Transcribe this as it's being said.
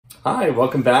Hi,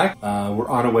 welcome back. We're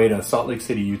on our way to Salt Lake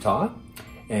City, Utah,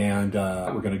 and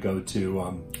we're going to go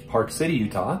to Park City,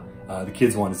 Utah. The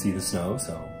kids want to see the snow,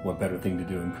 so what better thing to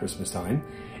do in Christmas time.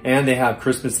 And they have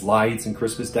Christmas lights and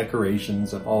Christmas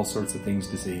decorations and all sorts of things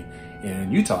to see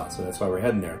in Utah, so that's why we're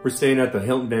heading there. We're staying at the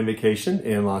Hilton Bend Vacation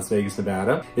in Las Vegas,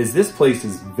 Nevada. This place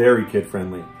is very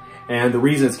kid-friendly. And the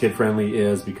reason it's kid-friendly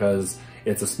is because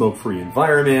it's a smoke-free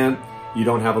environment, you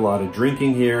don't have a lot of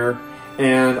drinking here,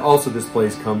 and also this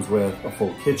place comes with a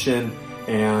full kitchen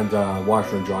and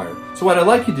washer and dryer. So what I'd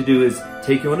like you to do is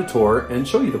take you on a tour and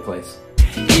show you the place.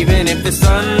 Even if the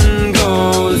sun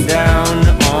goes down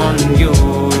on you,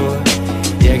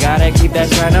 you gotta keep that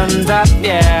shine on top,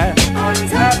 yeah. On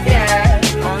top, yeah.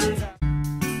 On top.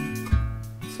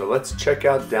 So let's check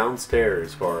out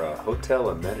downstairs for hotel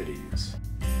amenities.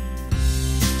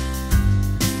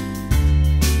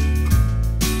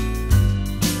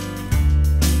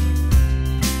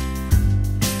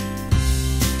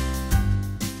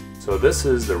 So this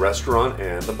is the restaurant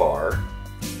and the bar.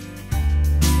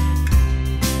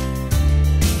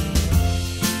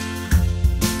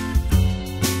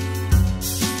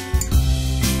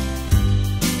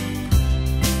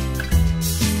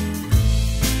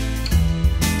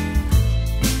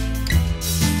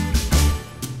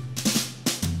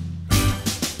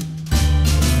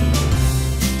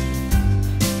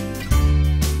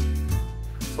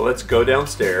 So let's go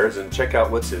downstairs and check out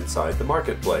what's inside the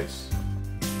marketplace.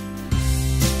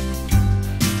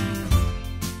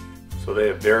 So they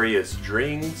have various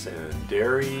drinks and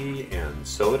dairy and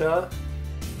soda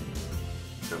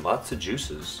and lots of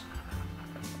juices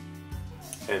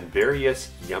and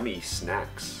various yummy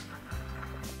snacks.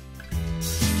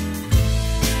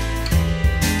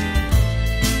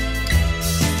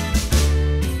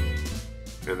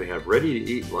 And they have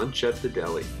ready-to-eat lunch at the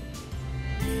deli.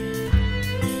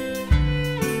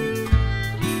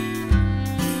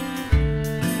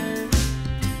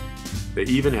 They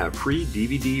even have free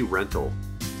DVD rental.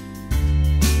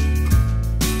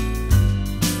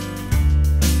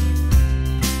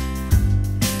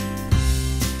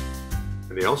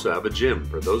 And they also have a gym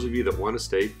for those of you that want to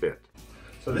stay fit.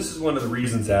 So this is one of the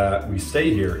reasons that we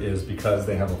stay here is because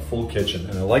they have a full kitchen,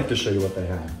 and I'd like to show you what they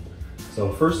have.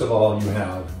 So first of all, you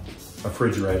have a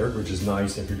refrigerator, which is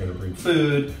nice if you're going to bring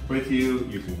food with you.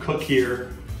 You can cook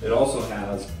here. It also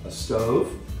has a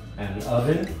stove and an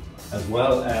oven, as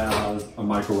well as a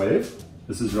microwave.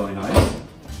 This is really nice.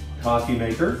 Coffee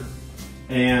maker.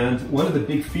 And one of the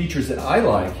big features that I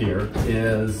like here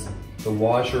is the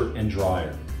washer and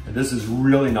dryer. And this is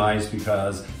really nice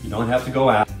because you don't have to go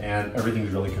out and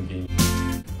everything's really convenient.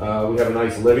 We have a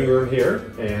nice living room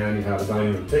here, and you have a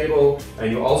dining room table, and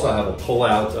you also have a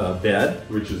pull-out bed,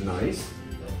 which is nice.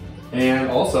 And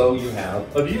also you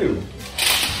have a view.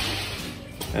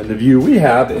 And the view we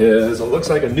have is, it looks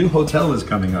like a new hotel is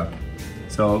coming up.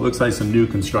 So it looks like some new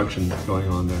construction going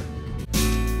on there.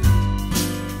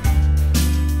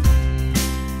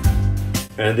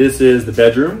 And this is the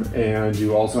bedroom, and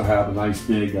you also have a nice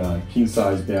big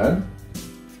king-size bed.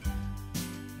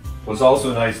 What's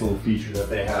also a nice little feature that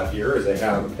they have here is they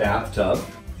have a bathtub.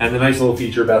 And the nice little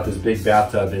feature about this big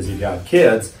bathtub is if you have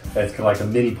kids, it's like a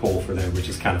mini pool for them, which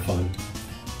is kind of fun.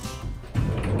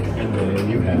 And then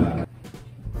you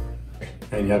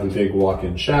have a big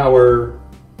walk-in shower.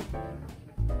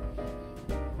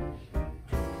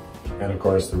 And of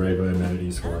course the regular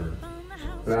amenities for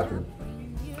the bathroom.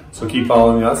 So keep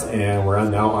following us, and we're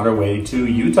now on our way to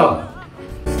Utah.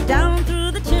 Down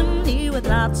through the chimney with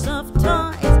lots of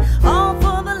toys, all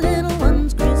for the little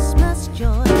ones' Christmas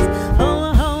joys.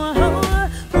 Ho, ho, ho,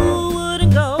 who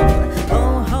wouldn't go?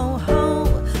 Ho, ho, ho,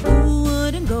 who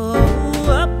wouldn't go?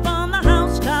 Up on the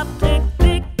housetop, click,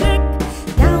 click, click,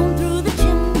 down through the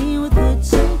chimney with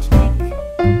boots and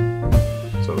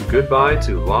tick. So goodbye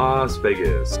to Las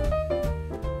Vegas.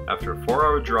 After a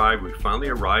 4-hour drive, we finally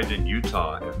arrived in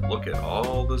Utah, and look at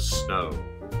all the snow.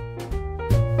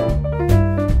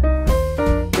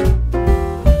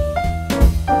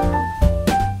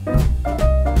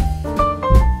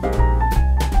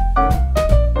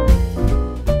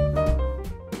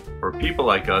 For people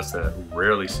like us that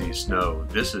rarely see snow,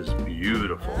 this is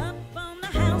beautiful. Up on the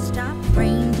housetop,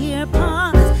 reindeer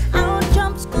paws, out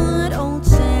jumps good old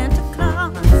Santa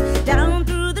Claus, down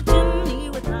through the chimney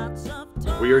with lots of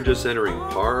toys. We are just entering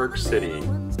Park City.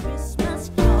 Christmas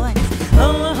joys.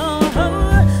 Ho, ho, ho,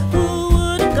 who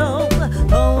wouldn't go?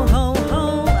 Ho, ho,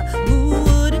 ho, who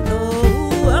wouldn't go?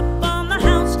 Up on the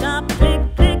housetop, click,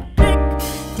 click, click,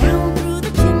 down through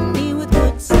the chimney with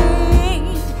good Saint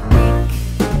Nick.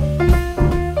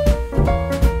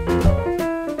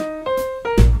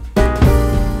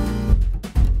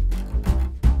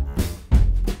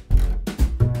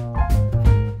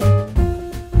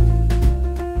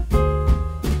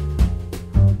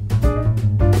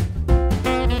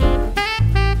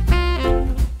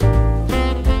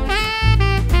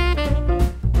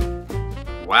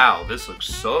 Wow, this looks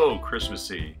so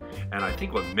Christmassy. And I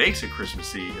think what makes it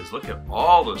Christmassy is look at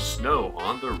all the snow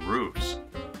on the roofs.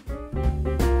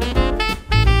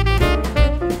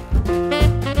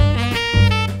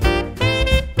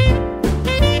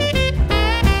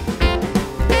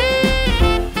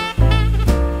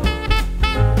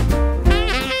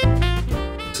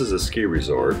 This is a ski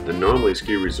resort, and normally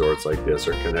ski resorts like this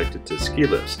are connected to ski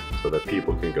lifts so that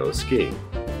people can go skiing.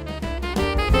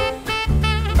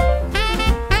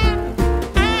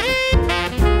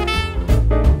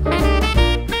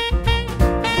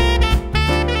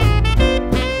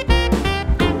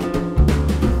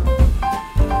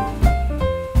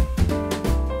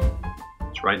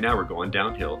 Right now we're going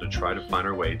downhill to try to find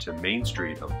our way to Main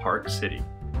Street of Park City.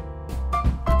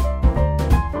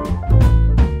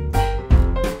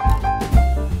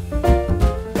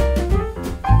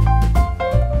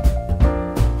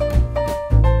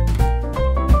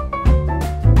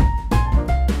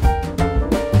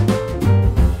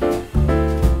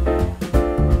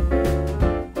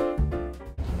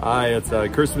 Hi, it's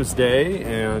Christmas Day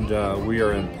and we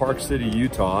are in Park City,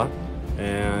 Utah.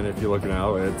 And if you look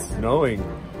now, it's snowing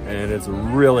and it's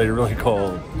really, really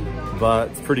cold, but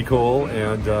it's pretty cool.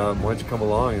 And why don't you come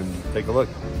along and take a look.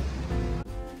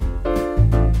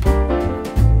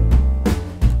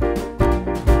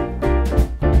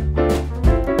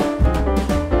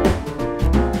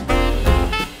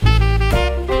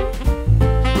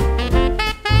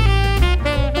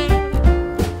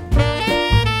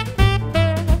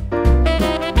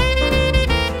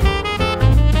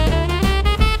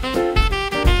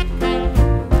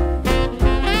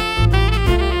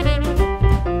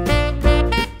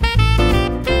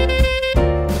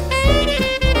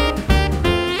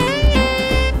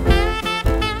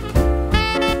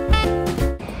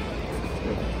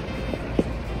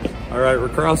 All right, we're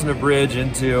crossing a bridge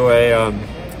into a,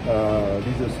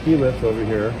 these are ski lifts over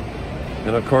here.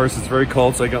 And of course it's very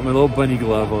cold, so I got my little bunny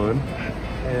glove on.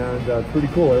 And it's pretty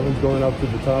cool, everyone's going up to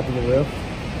the top of the lift.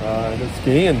 And they're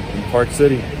skiing in Park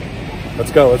City.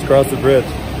 Let's go, let's cross the bridge.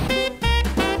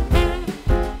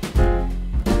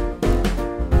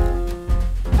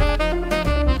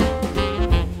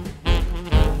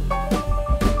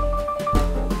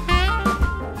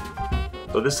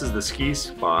 So this is the ski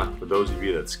spot for those of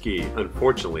you that ski.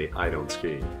 Unfortunately, I don't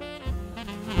ski.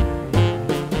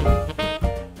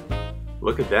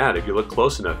 Look at that. If you look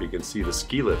close enough, you can see the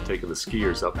ski lift taking the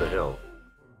skiers up the hill.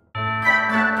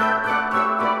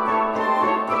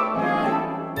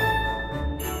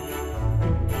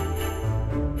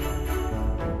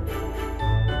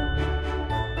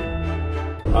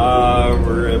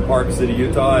 We're in Park City,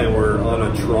 Utah, and we're on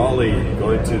a trolley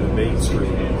going to the Main Street.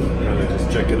 Kind of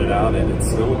just checking it out, and it's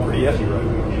snowing pretty heavy right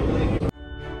now.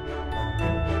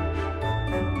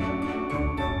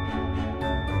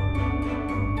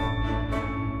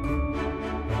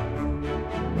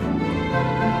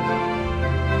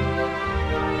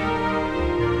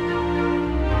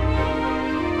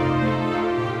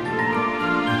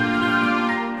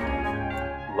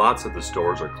 Lots of the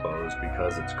stores are closed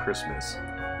because it's Christmas,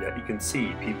 yet you can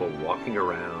see people walking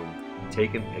around,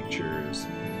 taking pictures,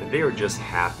 and they are just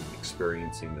happy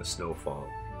experiencing the snowfall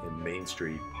in Main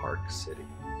Street, Park City.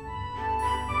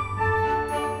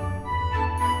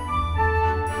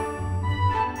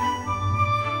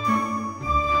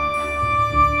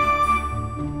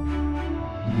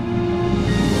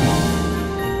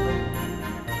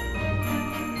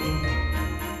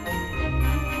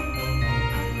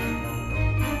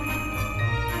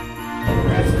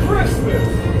 It's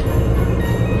Christmas!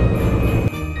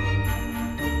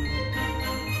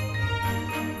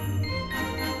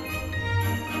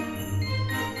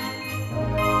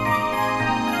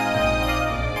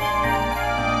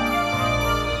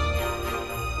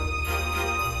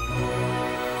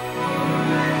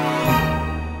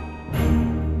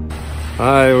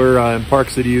 Hi, we're in Park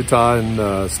City, Utah,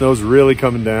 and snow's really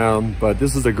coming down, but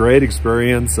this is a great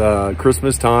experience.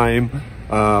 Christmas time,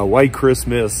 white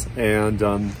Christmas, and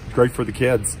great for the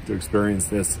kids to experience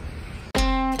this.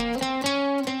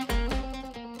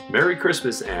 Merry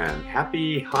Christmas and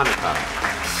Happy Hanukkah.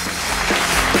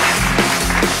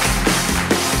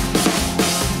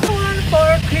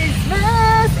 For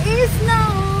Christmas is snow.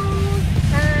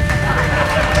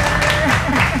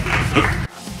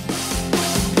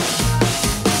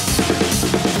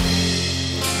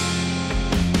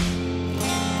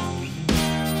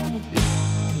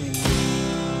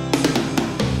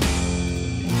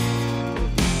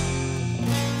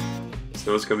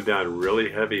 Snow's coming down really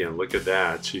heavy, and look at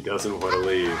that. She doesn't want to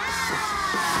leave.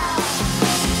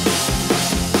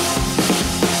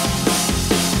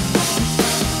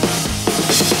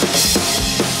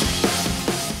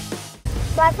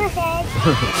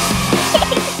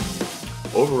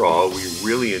 5%. Overall, we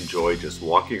really enjoyed just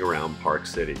walking around Park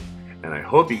City, and I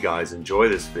hope you guys enjoy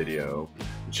this video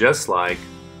just like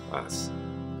us.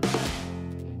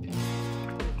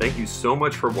 Thank you so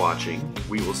much for watching.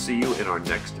 We will see you in our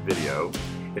next video.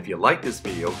 If you like this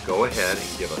video, go ahead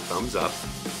and give a thumbs up,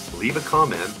 leave a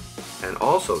comment, and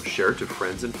also share it to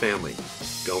friends and family.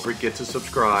 Don't forget to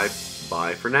subscribe.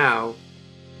 Bye for now.